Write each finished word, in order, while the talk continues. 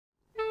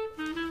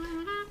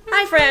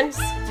Hi friends!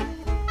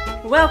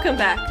 Welcome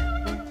back.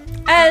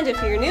 And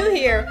if you're new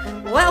here,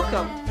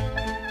 welcome.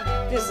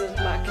 This is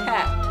my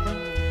cat.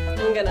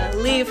 I'm gonna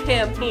leave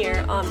him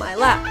here on my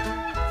lap.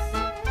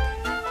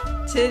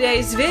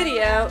 Today's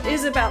video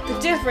is about the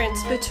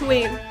difference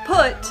between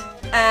put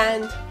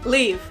and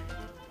leave.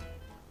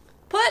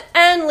 Put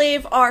and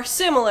leave are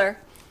similar,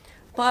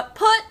 but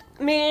put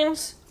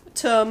means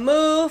to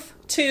move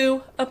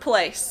to a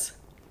place.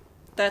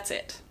 That's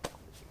it.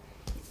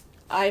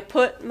 I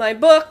put my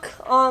book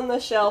on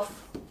the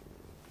shelf.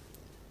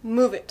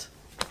 Move it.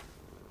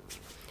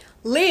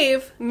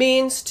 Leave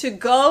means to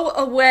go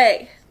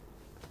away.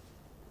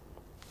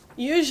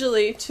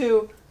 Usually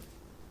to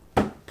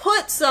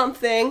put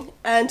something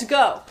and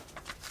go.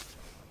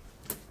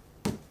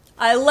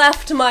 I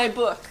left my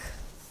book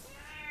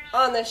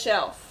on the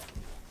shelf.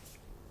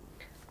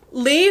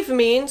 Leave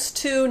means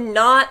to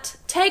not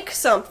take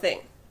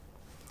something,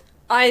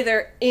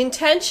 either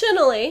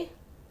intentionally,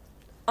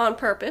 on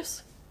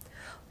purpose,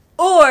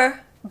 or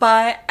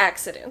by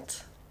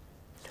accident.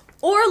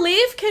 Or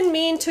leave can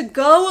mean to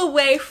go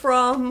away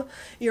from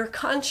your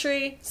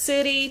country,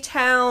 city,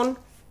 town,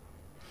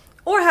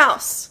 or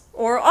house,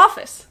 or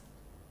office.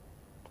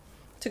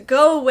 To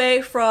go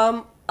away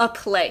from a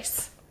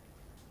place.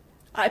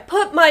 I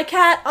put my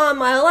cat on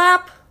my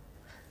lap,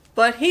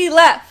 but he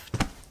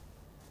left.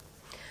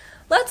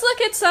 Let's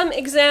look at some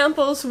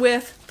examples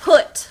with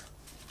put.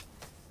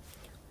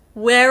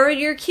 Where are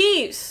your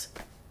keys?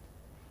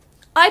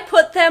 I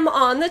put them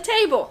on the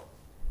table.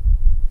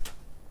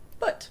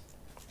 Put.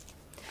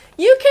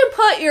 You can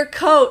put your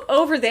coat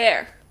over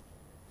there.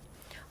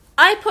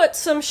 I put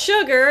some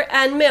sugar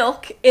and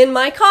milk in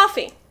my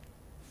coffee.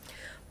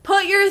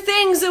 Put your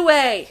things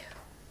away.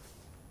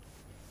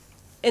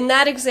 In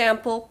that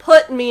example,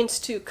 put means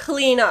to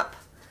clean up.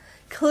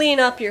 Clean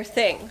up your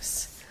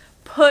things.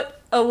 Put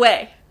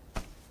away.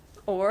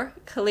 Or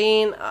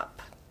clean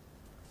up.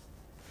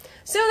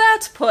 So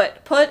that's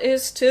put. Put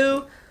is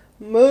to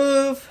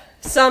move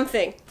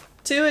something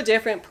to a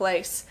different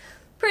place.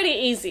 Pretty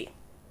easy.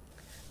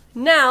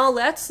 Now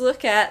let's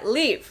look at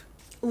leave.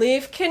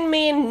 Leave can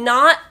mean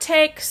not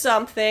take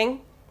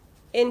something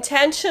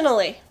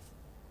intentionally.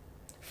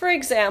 For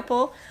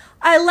example,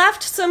 I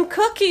left some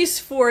cookies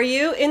for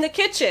you in the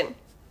kitchen.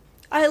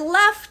 I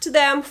left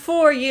them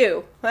for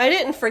you. I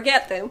didn't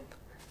forget them.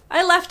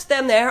 I left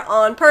them there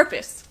on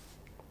purpose.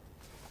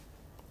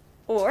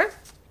 Or,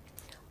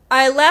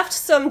 I left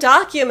some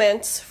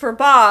documents for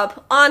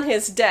Bob on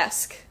his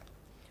desk.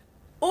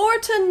 Or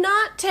to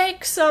not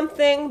take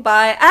something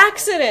by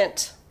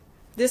accident.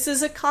 This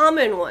is a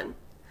common one.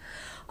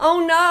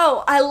 Oh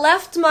no, I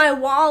left my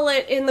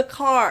wallet in the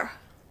car.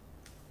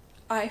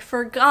 I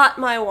forgot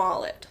my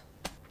wallet.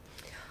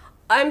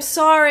 I'm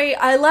sorry,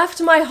 I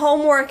left my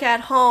homework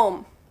at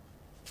home.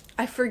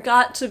 I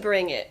forgot to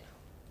bring it.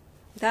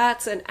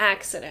 That's an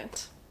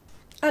accident.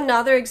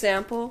 Another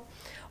example.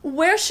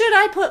 Where should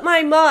I put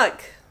my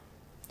mug?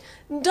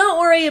 Don't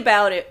worry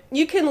about it.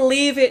 You can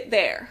leave it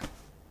there.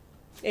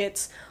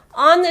 It's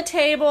on the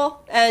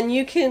table and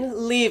you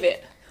can leave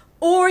it.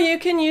 Or you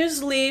can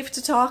use leave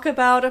to talk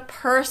about a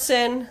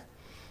person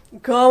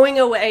going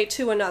away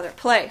to another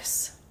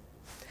place.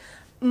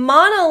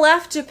 Mana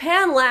left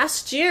Japan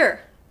last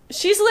year.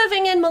 She's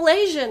living in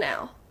Malaysia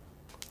now.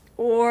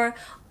 Or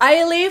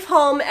I leave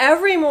home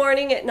every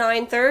morning at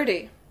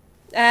 9:30.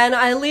 And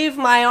I leave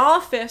my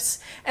office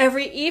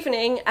every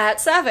evening at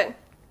 7.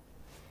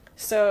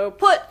 So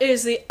put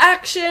is the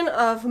action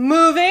of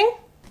moving,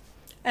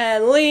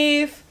 and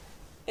leave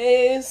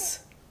is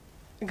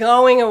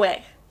going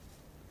away.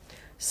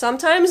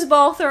 Sometimes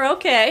both are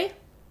okay.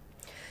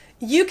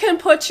 You can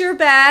put your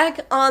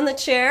bag on the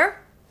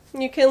chair.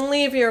 You can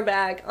leave your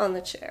bag on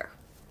the chair.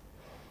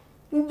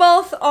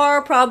 Both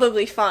are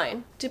probably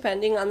fine,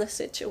 depending on the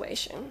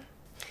situation.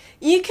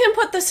 You can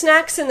put the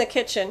snacks in the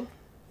kitchen.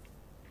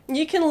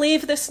 You can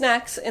leave the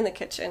snacks in the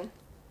kitchen.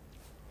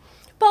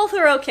 Both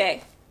are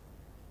okay.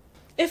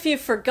 If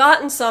you've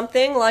forgotten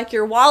something, like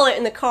your wallet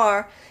in the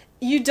car,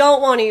 you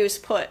don't want to use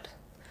put.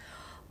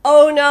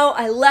 Oh no,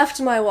 I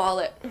left my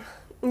wallet.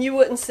 You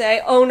wouldn't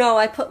say, oh no,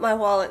 I put my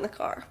wallet in the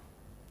car.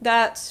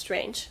 That's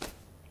strange.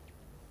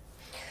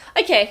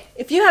 Okay,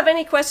 if you have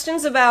any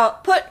questions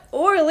about put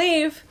or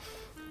leave,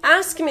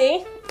 ask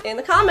me in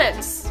the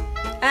comments.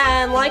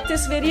 And like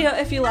this video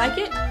if you like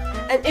it.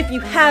 And if you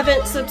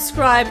haven't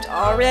subscribed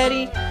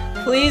already,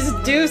 please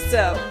do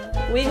so.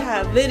 We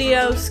have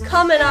videos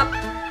coming up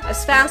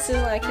as fast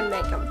as I can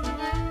make them.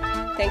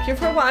 Thank you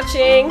for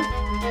watching.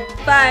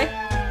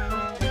 Bye.